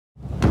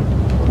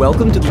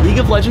Welcome to the League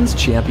of Legends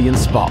Champion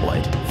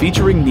Spotlight,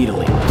 featuring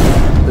Nidalee,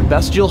 the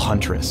Bestial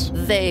Huntress.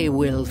 They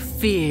will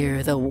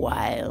fear the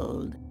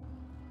wild.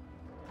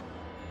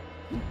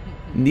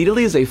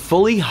 Nidalee is a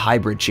fully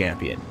hybrid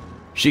champion.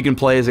 She can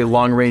play as a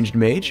long-ranged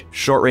mage,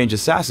 short-range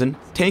assassin,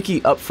 tanky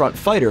upfront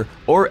fighter,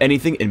 or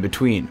anything in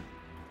between.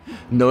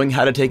 Knowing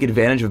how to take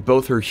advantage of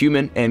both her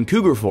human and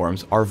cougar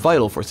forms are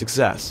vital for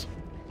success.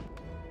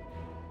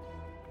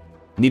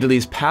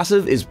 Nidalee's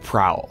passive is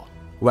Prowl.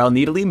 While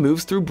Nidalee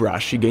moves through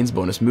brush, she gains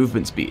bonus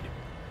movement speed.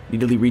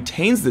 Nidalee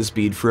retains this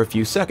speed for a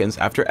few seconds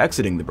after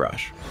exiting the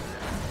brush.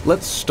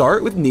 Let's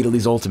start with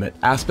Nidalee's ultimate,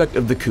 Aspect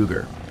of the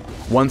Cougar.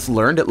 Once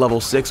learned at level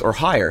 6 or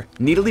higher,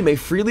 Nidalee may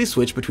freely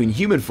switch between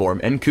human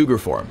form and cougar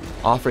form,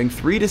 offering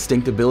 3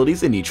 distinct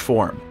abilities in each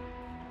form.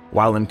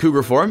 While in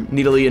cougar form,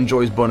 Nidalee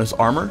enjoys bonus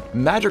armor,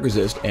 magic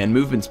resist, and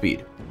movement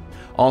speed.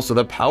 Also,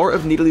 the power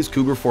of Nidalee's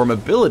cougar form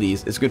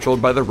abilities is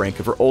controlled by the rank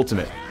of her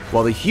ultimate,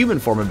 while the human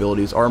form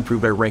abilities are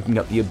improved by ranking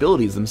up the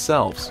abilities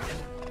themselves.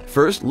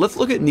 First, let's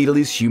look at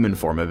Nidalee's human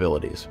form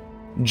abilities.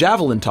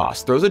 Javelin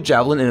Toss throws a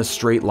javelin in a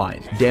straight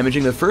line,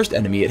 damaging the first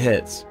enemy it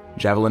hits.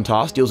 Javelin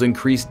Toss deals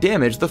increased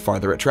damage the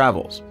farther it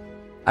travels.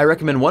 I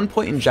recommend 1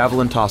 point in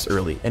Javelin Toss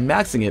early and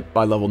maxing it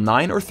by level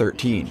 9 or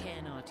 13.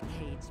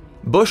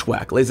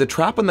 Bushwhack lays a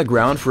trap on the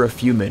ground for a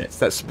few minutes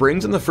that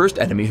springs on the first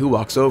enemy who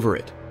walks over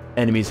it.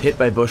 Enemies hit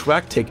by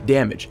Bushwhack take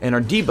damage and are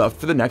debuffed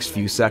for the next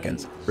few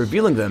seconds,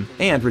 revealing them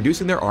and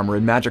reducing their armor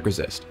and magic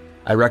resist.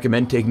 I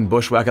recommend taking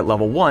Bushwhack at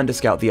level 1 to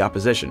scout the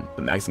opposition,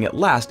 but maxing it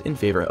last in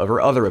favor of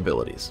her other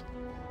abilities.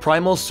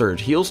 Primal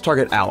Surge heals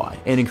target ally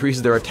and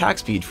increases their attack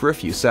speed for a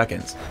few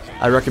seconds.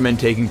 I recommend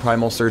taking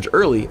Primal Surge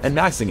early and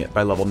maxing it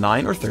by level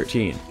 9 or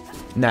 13.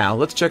 Now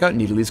let's check out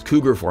Nidalee's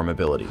cougar form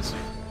abilities.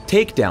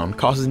 Takedown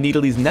causes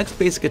Nidalee's next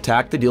basic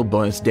attack to deal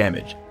bonus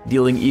damage,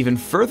 dealing even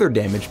further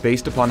damage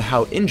based upon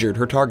how injured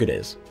her target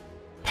is.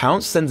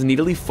 Pounce sends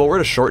Nidalee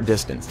forward a short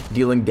distance,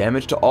 dealing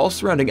damage to all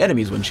surrounding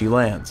enemies when she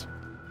lands.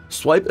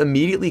 Swipe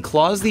immediately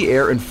claws the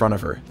air in front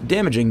of her,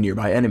 damaging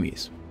nearby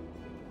enemies.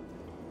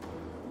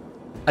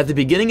 At the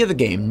beginning of the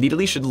game,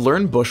 Nidalee should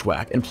learn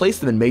Bushwhack and place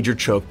them in major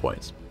choke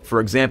points. For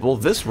example,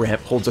 this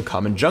ramp holds a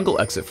common jungle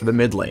exit for the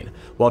mid lane,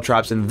 while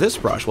traps in this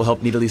brush will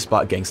help Nidalee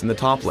spot ganks in the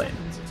top lane.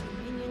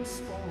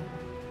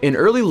 In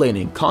early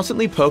laning,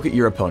 constantly poke at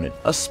your opponent,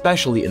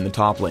 especially in the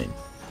top lane.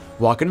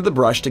 Walk into the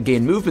brush to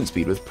gain movement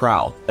speed with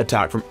Prowl,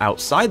 attack from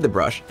outside the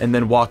brush, and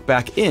then walk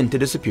back in to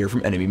disappear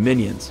from enemy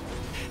minions.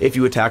 If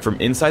you attack from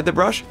inside the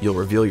brush, you'll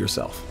reveal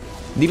yourself.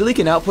 Nidalee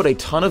can output a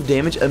ton of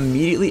damage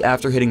immediately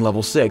after hitting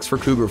level 6 for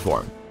cougar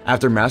form.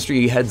 After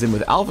mastery, he heads in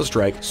with Alpha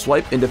Strike,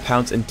 swipe into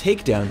Pounce and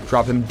Takedown,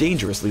 drop him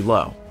dangerously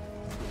low.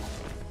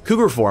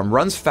 Cougar form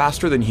runs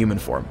faster than human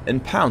form,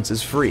 and Pounce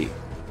is free.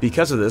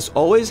 Because of this,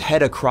 always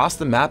head across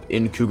the map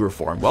in cougar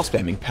form while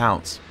spamming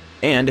Pounce.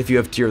 And if you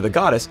have Tear of the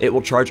Goddess, it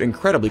will charge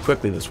incredibly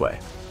quickly this way.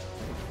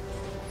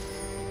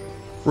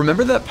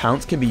 Remember that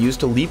Pounce can be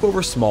used to leap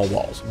over small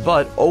walls,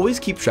 but always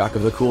keep track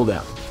of the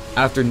cooldown.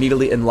 After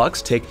Nidalee and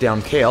Lux take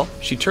down Kayle,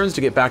 she turns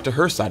to get back to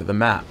her side of the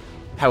map.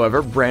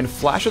 However, Brand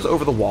flashes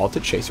over the wall to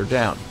chase her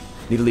down.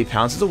 Nidalee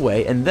pounces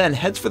away and then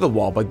heads for the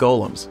wall by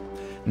golems.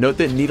 Note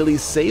that Nidalee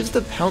saves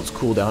the Pounce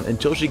cooldown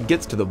until she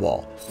gets to the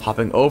wall,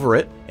 hopping over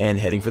it and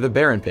heading for the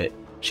Baron Pit.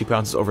 She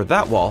pounces over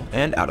that wall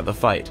and out of the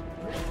fight.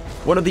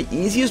 One of the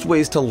easiest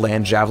ways to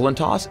land Javelin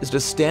Toss is to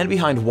stand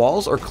behind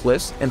walls or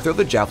cliffs and throw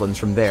the javelins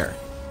from there.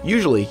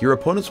 Usually, your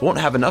opponents won't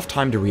have enough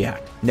time to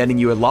react, netting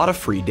you a lot of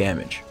free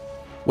damage.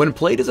 When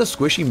played as a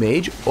squishy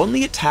mage,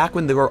 only attack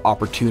when there are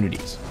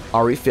opportunities.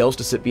 Ahri fails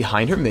to sit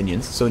behind her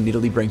minions, so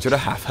Nidalee brings her to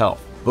half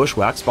health.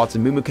 Bushwhack spots a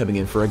Mumu coming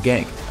in for a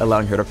gank,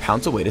 allowing her to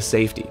pounce away to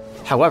safety.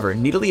 However,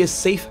 Nidalee is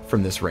safe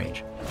from this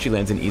range. She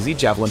lands an easy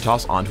Javelin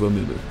Toss onto a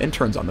Mumu and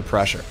turns on the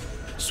pressure.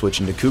 Switch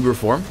into cougar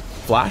form,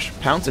 Flash,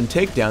 Pounce, and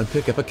Takedown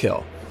pick up a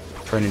kill.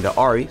 Turning to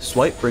Ahri,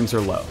 Swipe brings her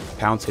low.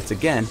 Pounce hits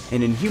again,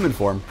 and in human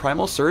form,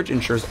 Primal Surge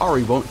ensures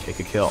Ahri won't take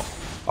a kill.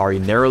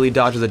 Ahri narrowly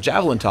dodges a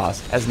Javelin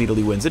Toss as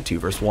Nidalee wins a 2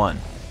 vs 1.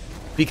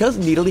 Because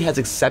Nidalee has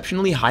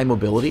exceptionally high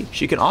mobility,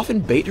 she can often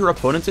bait her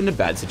opponents into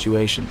bad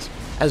situations.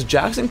 As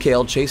Jax and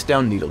Kayle chase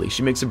down Nidalee,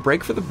 she makes a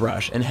break for the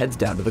brush and heads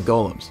down to the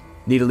golems.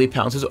 Nidalee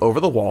pounces over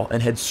the wall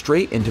and heads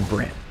straight into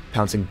Brand.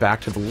 Pouncing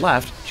back to the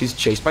left, she's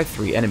chased by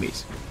 3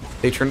 enemies.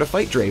 They turn to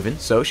fight Draven,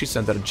 so she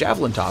sends out a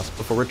Javelin Toss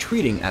before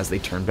retreating as they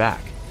turn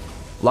back.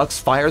 Lux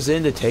fires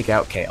in to take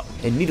out Kayle,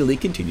 and Nidalee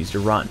continues to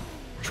run.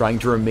 Trying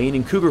to remain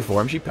in cougar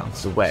form, she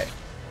pounces away.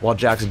 While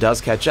Jax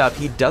does catch up,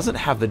 he doesn't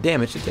have the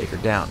damage to take her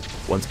down.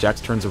 Once Jax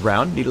turns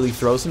around, Nidalee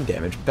throws some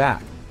damage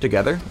back.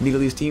 Together,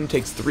 Nidalee's team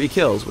takes 3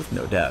 kills with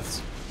no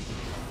deaths.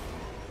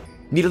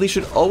 Nidalee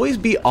should always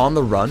be on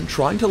the run,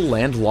 trying to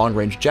land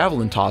long-range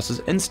Javelin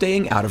Tosses and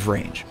staying out of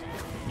range.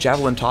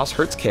 Javelin Toss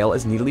hurts Kayle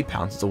as Nidalee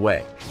pounces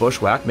away.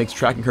 Bushwhack makes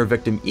tracking her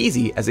victim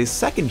easy as a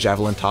second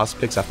Javelin Toss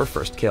picks up her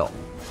first kill.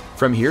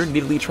 From here,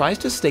 Nidalee tries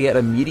to stay at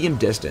a medium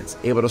distance,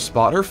 able to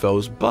spot her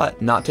foes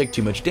but not take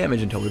too much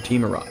damage until her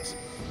team arrives.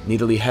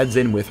 Nidalee heads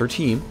in with her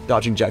team,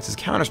 dodging Jax's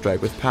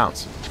counterstrike with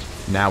Pounce.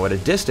 Now at a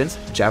distance,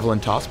 Javelin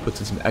Toss puts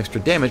in some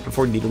extra damage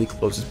before Nidalee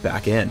closes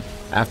back in.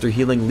 After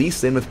healing Lee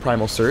Sin with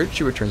Primal Surge,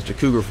 she returns to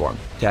Cougar form,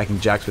 attacking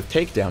Jax with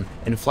Takedown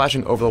and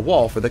flashing over the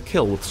wall for the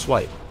kill with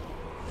Swipe.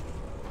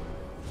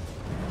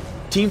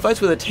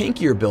 Teamfights with a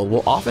tankier build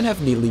will often have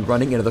Nidalee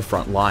running into the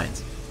front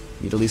lines.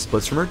 Nidalee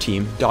splits from her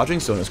team, dodging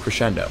Sona's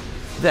Crescendo.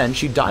 Then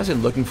she dives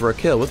in looking for a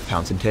kill with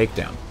Pounce and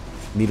Takedown.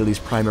 Nidalee's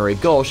primary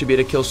goal should be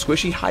to kill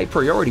squishy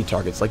high-priority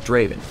targets like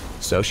Draven,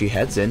 so she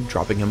heads in,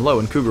 dropping him low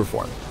in Cougar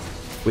form.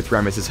 With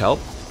Rammus' help,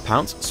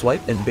 Pounce,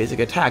 Swipe, and basic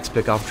attacks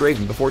pick off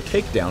Draven before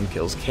Takedown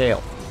kills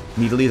Kayle.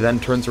 Nidalee then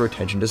turns her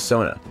attention to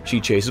Sona. She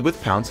chases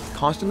with Pounce,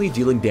 constantly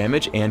dealing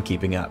damage and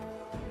keeping up.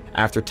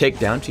 After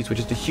Takedown, she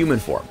switches to human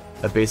form.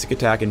 A basic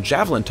attack and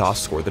Javelin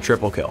Toss score the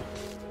triple kill.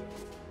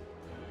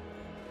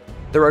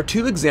 There are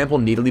 2 example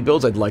Nidalee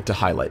builds I'd like to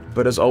highlight,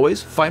 but as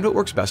always, find what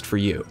works best for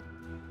you.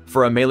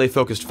 For a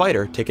melee-focused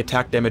fighter, take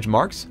attack damage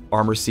marks,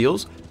 armor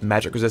seals,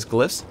 magic resist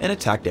glyphs, and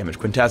attack damage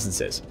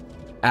quintessences.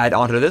 Add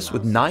onto this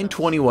with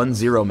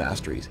 9/21/0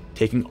 masteries,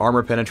 taking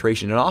armor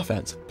penetration in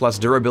offense, plus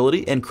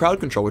durability and crowd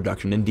control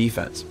reduction in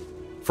defense.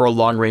 For a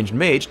long-range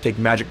mage, take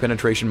magic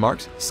penetration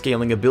marks,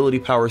 scaling ability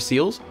power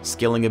seals,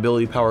 scaling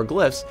ability power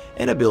glyphs,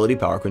 and ability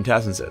power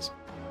quintessences.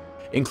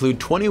 Include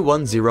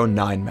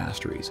 21/09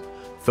 masteries,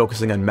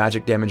 focusing on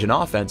magic damage in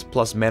offense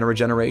plus mana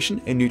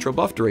regeneration and neutral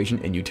buff duration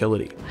in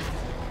utility.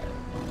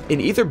 In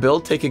either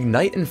build, take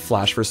Ignite and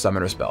Flash for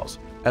summoner spells,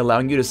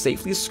 allowing you to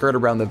safely skirt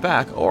around the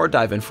back or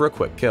dive in for a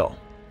quick kill.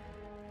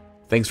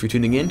 Thanks for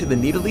tuning in to the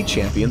Nidalee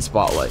Champion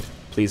Spotlight.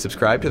 Please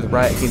subscribe to the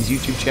Riot Games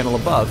YouTube channel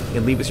above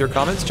and leave us your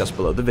comments just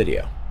below the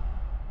video.